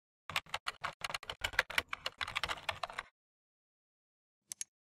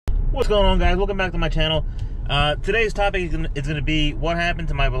What's going on, guys? Welcome back to my channel. Today's topic is going to be what happened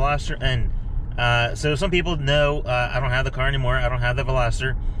to my Veloster N. So some people know I don't have the car anymore. I don't have the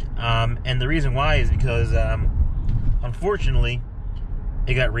Veloster. And the reason why is because, unfortunately,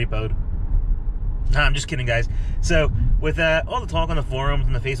 it got repoed. Nah, I'm just kidding, guys. So with all the talk on the forums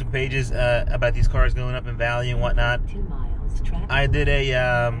and the Facebook pages about these cars going up in value and whatnot, 2 miles, I did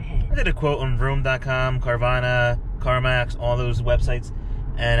a quote on Vroom.com, Carvana, CarMax, all those websites.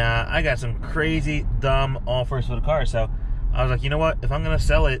 And I got some crazy, dumb offers for the car. So I was like, you know what? If I'm going to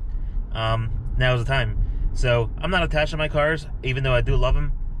sell it, now's the time. So I'm not attached to my cars, even though I do love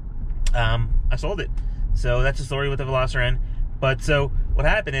them. I sold it. So that's the story with the Veloster N. But so what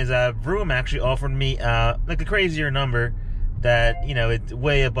happened is Vroom actually offered me like a crazier number that, you know, it's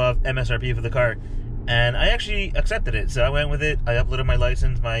way above MSRP for the car. And I actually accepted it. So I went with it. I uploaded my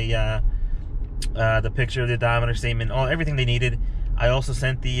license, my the picture of the odometer statement, everything they needed. I also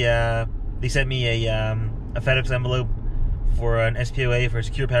sent they sent me a FedEx envelope for an SPOA, for a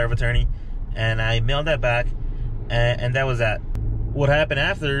secure power of attorney, and I mailed that back, and that was that. What happened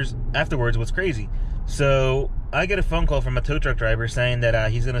afterwards was crazy. So I get a phone call from a tow truck driver saying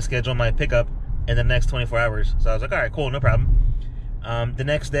that he's going to schedule my pickup in the next 24 hours. So I was like, all right, cool, no problem. The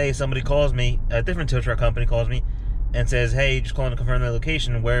next day, somebody calls me, a different tow truck company calls me, and says, hey, just calling to confirm the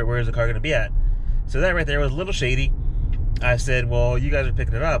location. Where is the car going to be at? So that right there was a little shady. I said, well, you guys are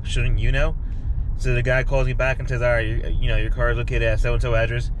picking it up, shouldn't you know? So the guy calls me back and says, all right, you know, your car is located at so-and-so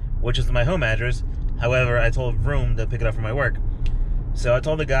address, which is my home address. However, I told Vroom to pick it up for my work. So I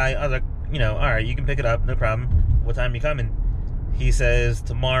told the guy, I was like, you know, all right, you can pick it up, no problem. What time are you coming? He says,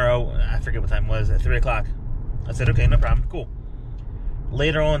 tomorrow, I forget what time it was, at 3 o'clock. I said, okay, no problem, cool.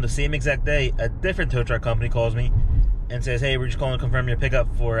 Later on, the same exact day, a different tow truck company calls me and says, hey, we're just calling to confirm your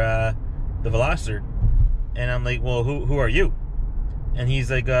pickup for the Veloster. And I'm like, well, who are you? And he's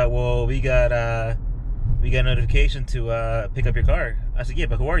like, well, we got notification to pick up your car. I said, yeah,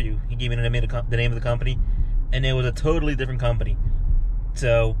 but who are you? He gave me the name of the company, and it was a totally different company.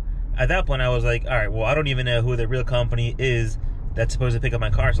 So at that point, I was like, all right, well, I don't even know who the real company is that's supposed to pick up my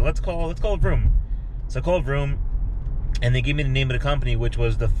car. So let's call Vroom. So I called Vroom, and they gave me the name of the company, which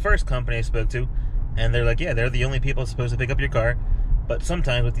was the first company I spoke to. And they're like, yeah, they're the only people supposed to pick up your car. But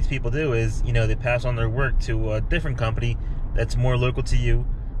sometimes what these people do is, you know, they pass on their work to a different company that's more local to you,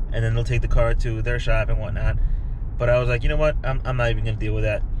 and then they'll take the car to their shop and whatnot. But I was like, you know what? I'm not even going to deal with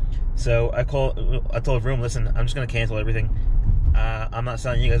that. So I told Vroom, listen, I'm just going to cancel everything. I'm not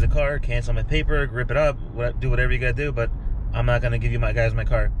selling you guys a car. Cancel my paper, rip it up, do whatever you got to do, but I'm not going to give you guys my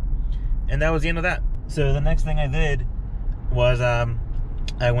car. And that was the end of that. So the next thing I did was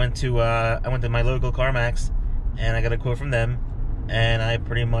I went to my local CarMax, and I got a quote from them. And I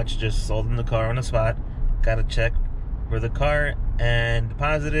pretty much just sold them the car on the spot, got a check for the car, and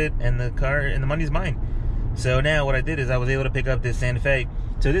deposited, and the money's mine. So now what I did is I was able to pick up this Santa Fe.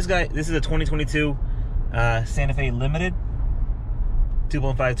 So this is a 2022 Santa Fe Limited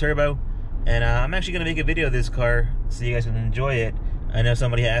 2.5 turbo, and I'm actually gonna make a video of this car so you guys can enjoy it. I know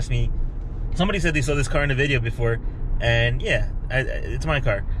somebody said they saw this car in a video before, and yeah, it's my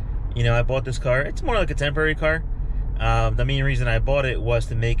car. You know, I bought this car. It's more like a temporary car. The main reason I bought it was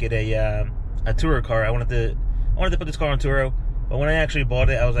to make it a tourer car. I wanted to put this car on Turo, but when I actually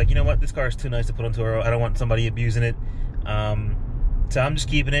bought it, I was like, you know what, this car is too nice to put on Turo. I don't want somebody abusing it. So I'm just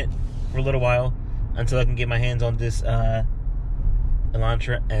keeping it for a little while until I can get my hands on this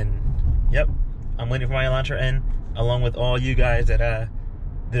Elantra N. Yep, I'm waiting for my Elantra N, along with all you guys that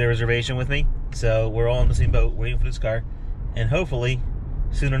did a reservation with me. So we're all in the same boat, waiting for this car, and hopefully,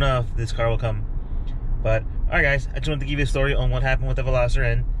 soon enough, this car will come. But alright, guys, I just wanted to give you a story on what happened with the Veloster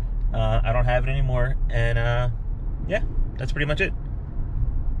N. I don't have it anymore, and yeah, that's pretty much it.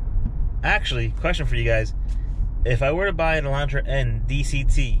 Actually, question for you guys. If I were to buy an Elantra N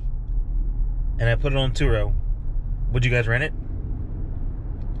DCT, and I put it on Turo, would you guys rent it?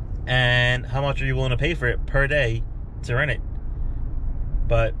 And how much are you willing to pay for it per day to rent it?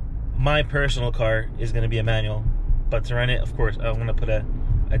 But my personal car is going to be a manual, but to rent it, of course, I'm going to put a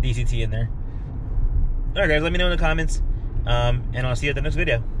DCT in there. Alright, guys, let me know in the comments, and I'll see you at the next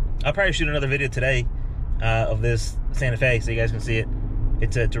video. I'll probably shoot another video today of this Santa Fe so you guys can see it.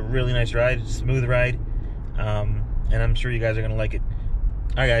 It's a really nice ride, smooth ride, and I'm sure you guys are going to like it.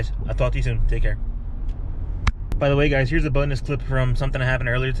 Alright, guys, I'll talk to you soon. Take care. By the way, guys, here's a bonus clip from something that happened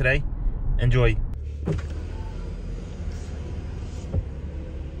earlier today. Enjoy.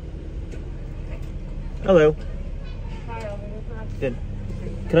 Hello. Hi, good.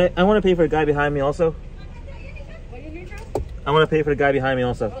 I want to pay for the guy behind me also. What do you need? I want to pay for the guy behind me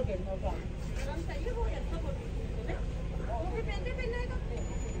also. Okay, no problem.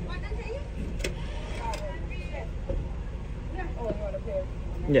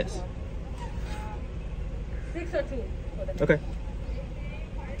 Yes. 6 or 2. Okay.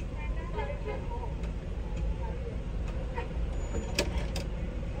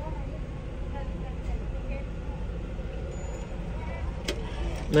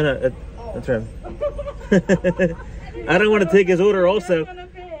 No, that's right. I don't want to take his order also.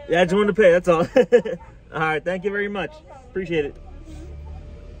 Yeah, I just want to pay, that's all. All right, thank you very much. Appreciate it.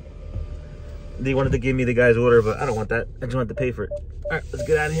 They wanted to give me the guy's order, but I don't want that. I just want to pay for it. All right, let's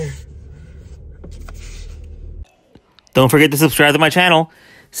get out of here. Don't forget to subscribe to my channel.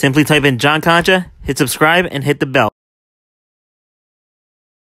 Simply type in John Concha, hit subscribe, and hit the bell.